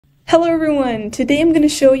Hello everyone! Today I'm going to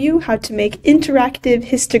show you how to make interactive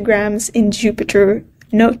histograms in Jupyter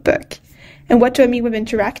Notebook. And what do I mean with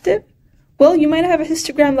interactive? Well, you might have a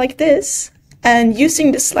histogram like this, and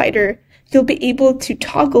using the slider, you'll be able to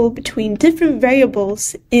toggle between different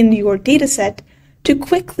variables in your dataset to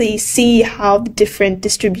quickly see how the different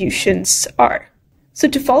distributions are. So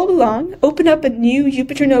to follow along, open up a new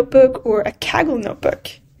Jupyter Notebook or a Kaggle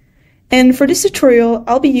notebook. And for this tutorial,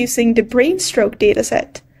 I'll be using the Brainstroke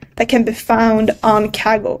dataset that can be found on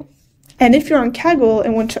Kaggle. And if you're on Kaggle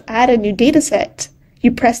and want to add a new dataset,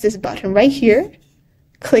 you press this button right here,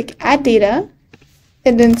 click Add Data,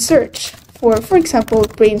 and then search for example,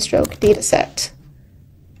 Brainstroke dataset.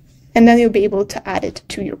 And then you'll be able to add it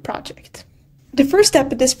to your project. The first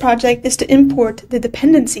step of this project is to import the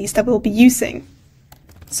dependencies that we'll be using.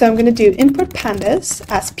 So I'm going to do import pandas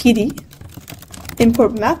as PD,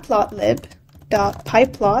 import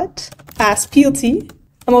matplotlib.pyplot as plt.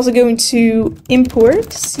 I'm also going to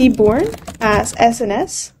import seaborn as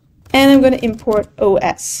SNS, and I'm going to import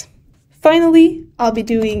OS. Finally, I'll be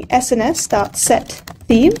doing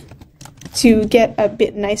sns.setTheme to get a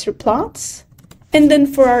bit nicer plots. And then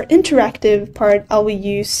for our interactive part, I'll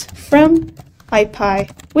use from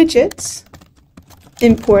IPy widgets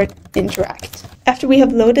import interact. After we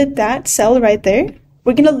have loaded that cell right there,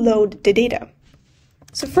 we're going to load the data.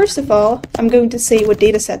 So first of all, I'm going to say what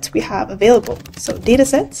datasets we have available. So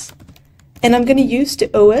datasets, and I'm going to use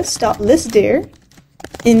the os.list there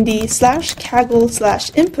in the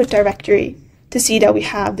 /kaggle/input directory to see that we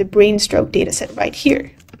have the Brainstroke dataset right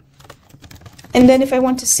here. And then if I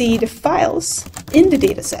want to see the files in the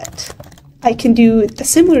dataset, I can do a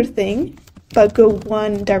similar thing, but go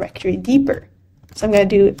one directory deeper. So I'm going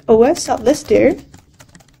to do os.list there.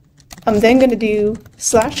 I'm then going to do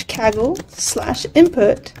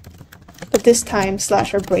 /kaggle/input, but this time /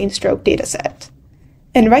 our Brainstroke dataset.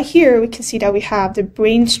 And right here we can see that we have the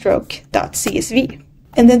brainstroke.csv.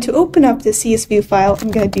 And then to open up the CSV file, I'm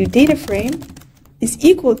going to do dataframe is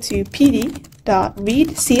equal to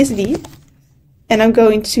pd.readcsv, and I'm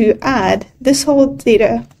going to add this whole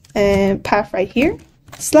data path right here,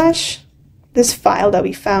 / this file that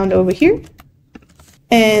we found over here.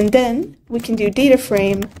 And then we can do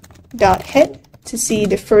dataframe.head to see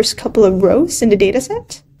the first couple of rows in the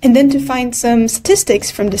dataset. And then to find some statistics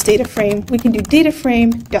from this data frame, we can do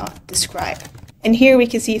dataframe.describe. And here we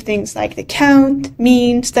can see things like the count,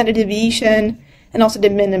 mean, standard deviation, and also the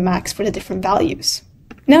min and max for the different values.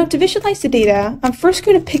 Now to visualize the data, I'm first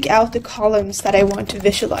going to pick out the columns that I want to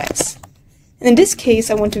visualize. And in this case,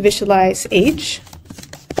 I want to visualize age.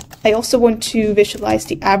 I also want to visualize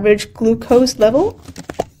the average glucose level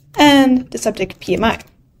and the subject PMI.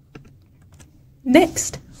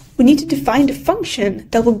 Next, we need to define the function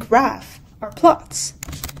that will graph our plots.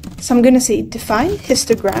 So I'm going to say define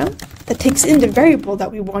histogram that takes in the variable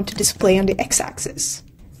that we want to display on the x-axis.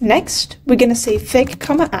 Next, we're going to say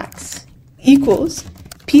fig,x equals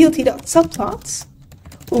plt.subplots,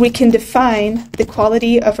 where we can define the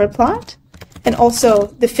quality of our plot and also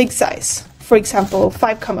the fig size. For example,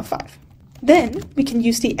 5,5. Then we can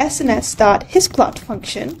use the sns.hisplot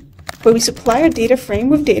function, where we supply our data frame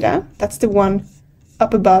with data. That's the one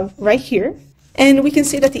up above right here. And we can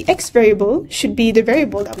say that the x variable should be the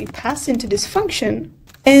variable that we pass into this function,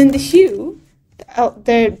 and the hue,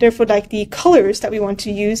 therefore like the colors that we want to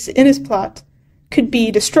use in this plot, could be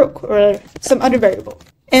the stroke or some other variable.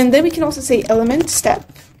 And then we can also say element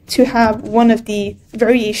step to have one of the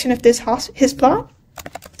variation of this hisplot.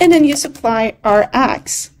 And then you supply our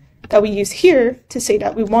ax that we use here to say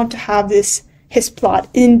that we want to have this hisplot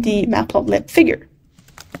in the matplotlib figure.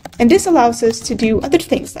 And this allows us to do other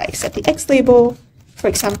things like set the x label, for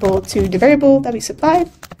example, to the variable that we supplied,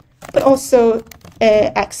 but also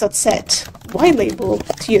x.set y label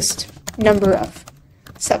to just number of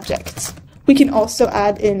subjects. We can also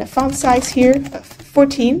add in a font size here of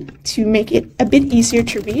 14 to make it a bit easier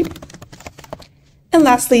to read. And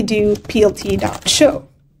lastly, do plt.show.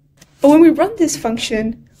 But when we run this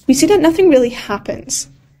function, we see that nothing really happens.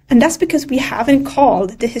 And that's because we haven't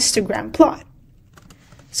called the histogram plot.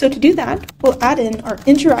 So to do that, we'll add in our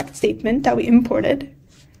interact statement that we imported,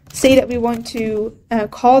 say that we want to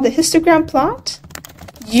call the histogram plot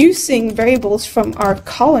using variables from our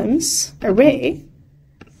columns array.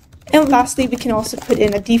 And lastly, we can also put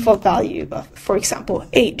in a default value of, for example,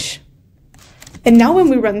 age. And now when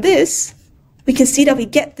we run this, we can see that we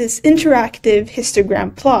get this interactive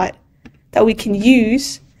histogram plot that we can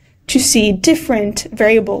use to see different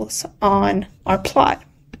variables on our plot.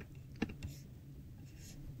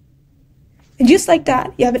 And just like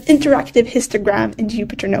that, you have an interactive histogram in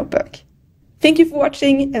Jupyter Notebook. Thank you for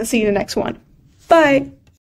watching, and see you in the next one. Bye!